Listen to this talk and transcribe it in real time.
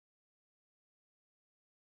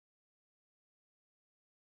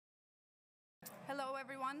Hello,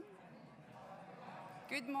 everyone.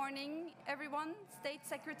 Good morning, everyone. State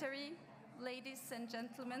Secretary, ladies and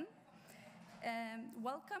gentlemen.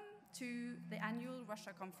 Welcome to the annual Russia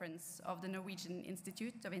conference of the Norwegian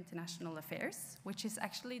Institute of International Affairs, which is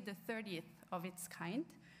actually the 30th of its kind.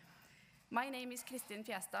 My name is Kristin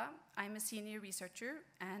Fjæstad. I'm a senior researcher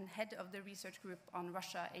and head of the research group on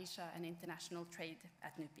Russia, Asia, and international trade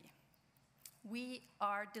at NUPI. We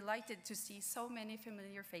are delighted to see so many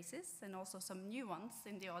familiar faces and also some new ones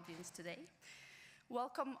in the audience today.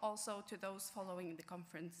 Welcome also to those following the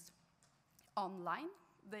conference online.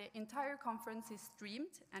 The entire conference is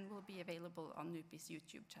streamed and will be available on NUPI's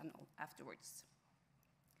YouTube channel afterwards.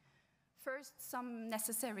 First, some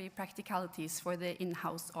necessary practicalities for the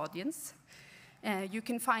in-house audience. You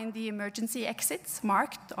can find the emergency exits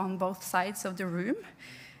marked on both sides of the room.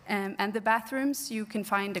 And the bathrooms you can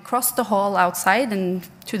find across the hall outside and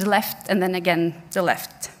to the left and then again the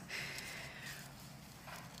left.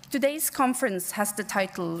 Today's conference has the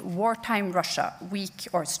title Wartime Russia, Weak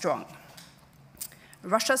or Strong.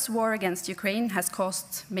 Russia's war against Ukraine has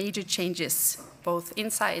caused major changes both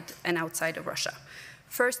inside and outside of Russia.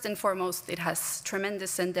 First and foremost, it has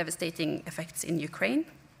tremendous and devastating effects in Ukraine.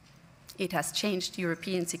 It has changed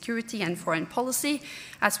European security and foreign policy,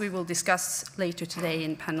 as we will discuss later today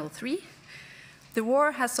in panel 3. The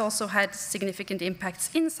war has also had significant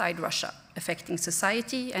impacts inside Russia, affecting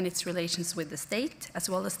society and its relations with the state, as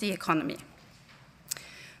well as the economy.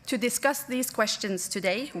 To discuss these questions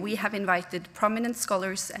today, we have invited prominent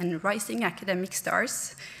scholars and rising academic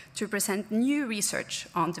stars to present new research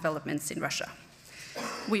on developments in Russia.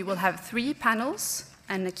 We will have 3 panels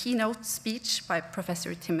and a keynote speech by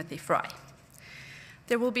Professor Timothy Fry.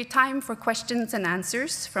 There will be time for questions and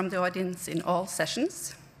answers from the audience in all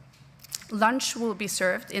sessions. Lunch will be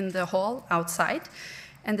served in the hall outside,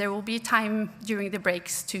 and there will be time during the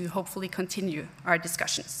breaks to hopefully continue our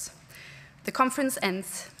discussions. The conference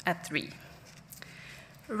ends at 3.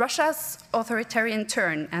 Russia's authoritarian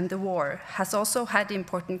turn and the war has also had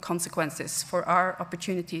important consequences for our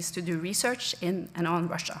opportunities to do research in and on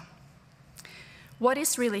Russia. What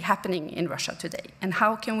is really happening in Russia today, and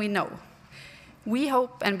how can we know? We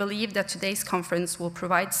hope and believe that today's conference will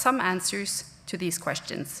provide some answers to these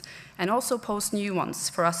questions and also pose new ones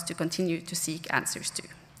for us to continue to seek answers to.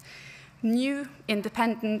 New,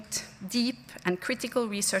 independent, deep, and critical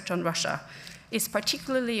research on Russia is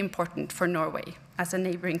particularly important for Norway as a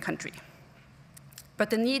neighboring country.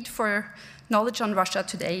 But the need for knowledge on Russia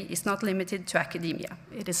today is not limited to academia.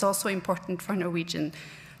 It is also important for Norwegian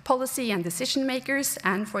policy and decision makers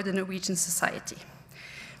and for the Norwegian society.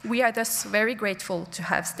 We are thus very grateful to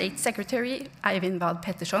have State Secretary Eivind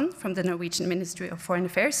Petersson from the Norwegian Ministry of Foreign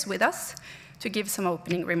Affairs with us to give some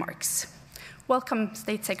opening remarks. Welcome,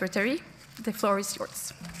 State Secretary. The floor is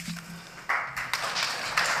yours.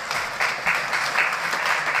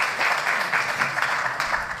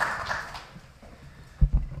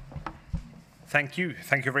 Thank you.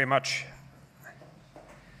 Thank you very much.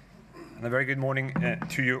 And a very good morning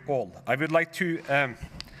to you all. I would like to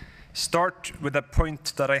start with a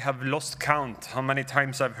point that I have lost count how many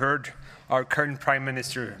times I've heard our current Prime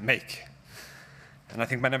Minister make. And I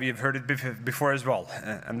think many of you have heard it before as well.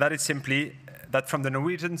 And that is simply that from the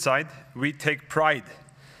Norwegian side, we take pride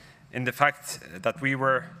in the fact that we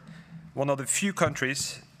were one of the few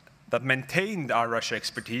countries that maintained our Russia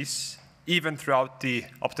expertise even throughout the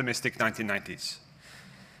optimistic 1990s.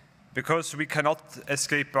 Because we cannot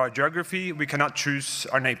escape our geography, we cannot choose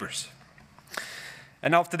our neighbors.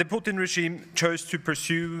 And after the Putin regime chose to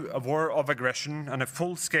pursue a war of aggression and a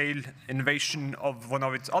full-scale invasion of one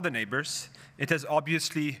of its other neighbors, it has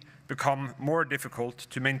obviously become more difficult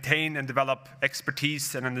to maintain and develop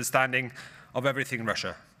expertise and understanding of everything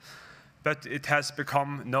Russia. But it has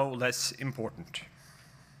become no less important.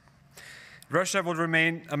 Russia will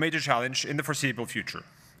remain a major challenge in the foreseeable future.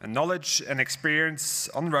 And knowledge and experience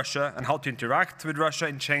on Russia and how to interact with Russia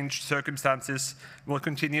in changed circumstances will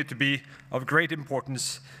continue to be of great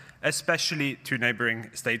importance, especially to neighboring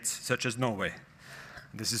states such as Norway.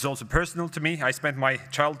 This is also personal to me. I spent my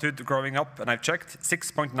childhood growing up, and I've checked,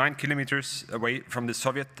 6.9 kilometers away from the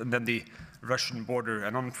Soviet and then the Russian border.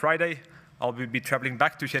 And on Friday, I'll be traveling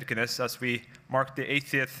back to Kirkenes as we mark the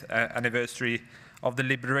 80th anniversary of the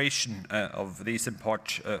liberation of the eastern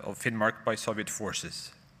part of Finnmark by Soviet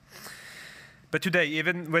forces. But today,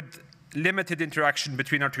 even with limited interaction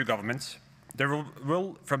between our two governments, there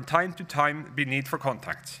will from time to time be need for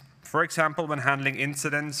contact. For example, when handling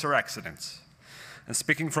incidents or accidents. And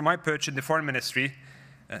speaking from my perch in the Foreign Ministry,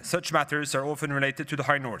 such matters are often related to the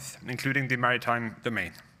High North, including the maritime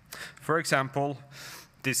domain. For example,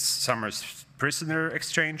 this summer's prisoner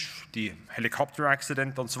exchange, the helicopter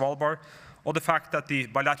accident on Svalbard, or the fact that the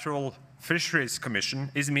Bilateral Fisheries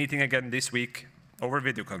Commission is meeting again this week over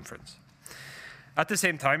video conference. At the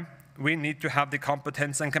same time, we need to have the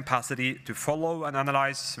competence and capacity to follow and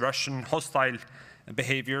analyze Russian hostile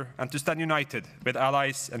behavior and to stand united with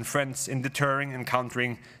allies and friends in deterring and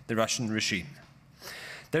countering the Russian regime.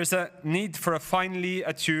 There's a need for a finely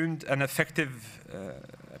attuned and effective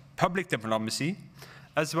public diplomacy,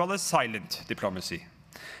 as well as silent diplomacy,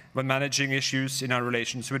 when managing issues in our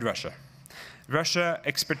relations with Russia. Russia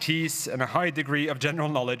expertise and a high degree of general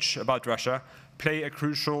knowledge about Russia play a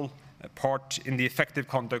crucial part in the effective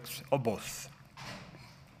conduct of both.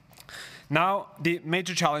 Now, the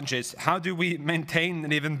major challenge is, how do we maintain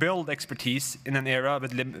and even build expertise in an era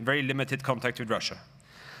with very limited contact with Russia?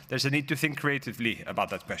 There's a need to think creatively about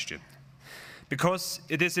that question. Because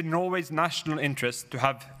it is in Norway's national interest to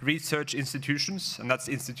have research institutions, and that's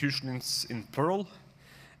institutions in plural,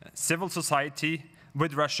 civil society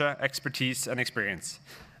with Russia expertise and experience.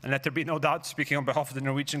 And let there be no doubt, speaking on behalf of the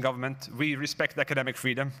Norwegian government, we respect academic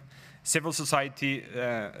freedom. Civil society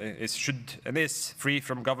should and is free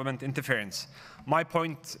from government interference. My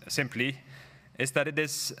point simply is that it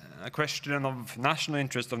is a question of national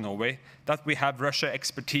interest of Norway that we have Russia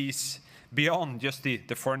expertise beyond just the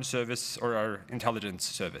Foreign Service or our intelligence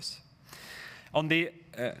service. On the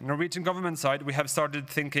Norwegian government side, we have started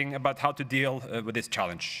thinking about how to deal with this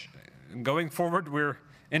challenge. Going forward, we're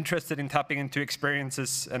interested in tapping into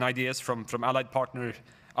experiences and ideas from allied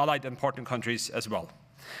and partner countries as well.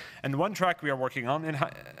 And one track we are working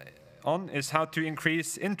on is how to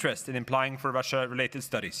increase interest in applying for Russia-related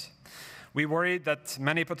studies. We worry that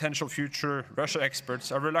many potential future Russia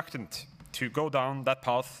experts are reluctant to go down that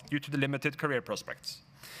path due to the limited career prospects.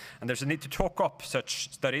 And there's a need to talk up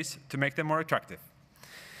such studies to make them more attractive.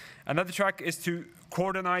 Another track is to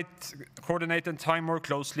coordinate and tie more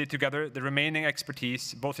closely together the remaining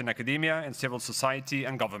expertise, both in academia and civil society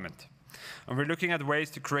and government. And we're looking at ways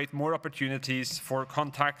to create more opportunities for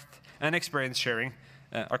contact and experience sharing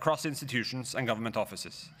across institutions and government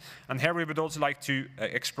offices. And here we would also like to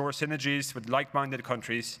explore synergies with like-minded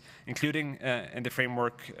countries, including in the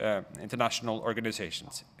framework of international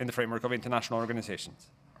organizations.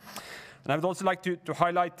 And I would also like to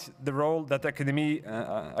highlight the role that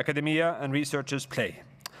academia and researchers play.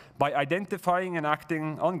 By identifying and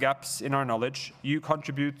acting on gaps in our knowledge, you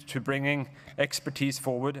contribute to bringing expertise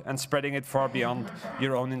forward and spreading it far beyond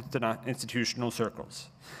your own institutional circles.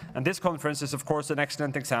 And this conference is, of course, an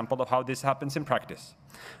excellent example of how this happens in practice.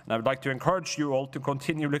 And I would like to encourage you all to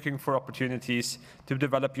continue looking for opportunities to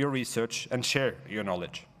develop your research and share your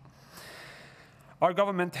knowledge. Our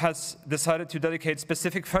government has decided to dedicate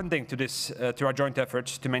specific funding to to our joint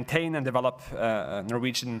efforts to maintain and develop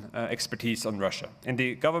Norwegian expertise on Russia. In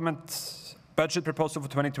the government budget proposal for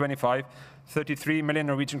 2025, 33 million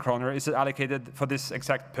Norwegian kroner is allocated for this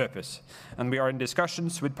exact purpose. And we are in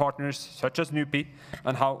discussions with partners such as NUPI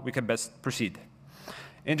on how we can best proceed.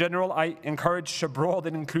 In general, I encourage a broad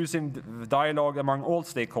and inclusive dialogue among all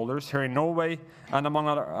stakeholders here in Norway and among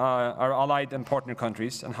our allied and partner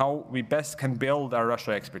countries on how we best can build our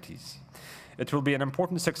Russia expertise. It will be an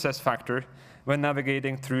important success factor when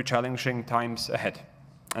navigating through challenging times ahead.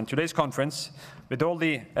 And today's conference, with all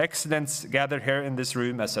the excellence gathered here in this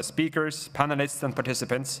room as speakers, panelists, and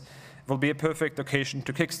participants, will be a perfect occasion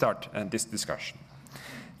to kickstart this discussion.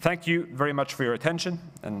 Thank you very much for your attention,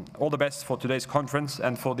 and all the best for today's conference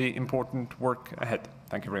and for the important work ahead.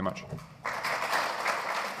 Thank you very much.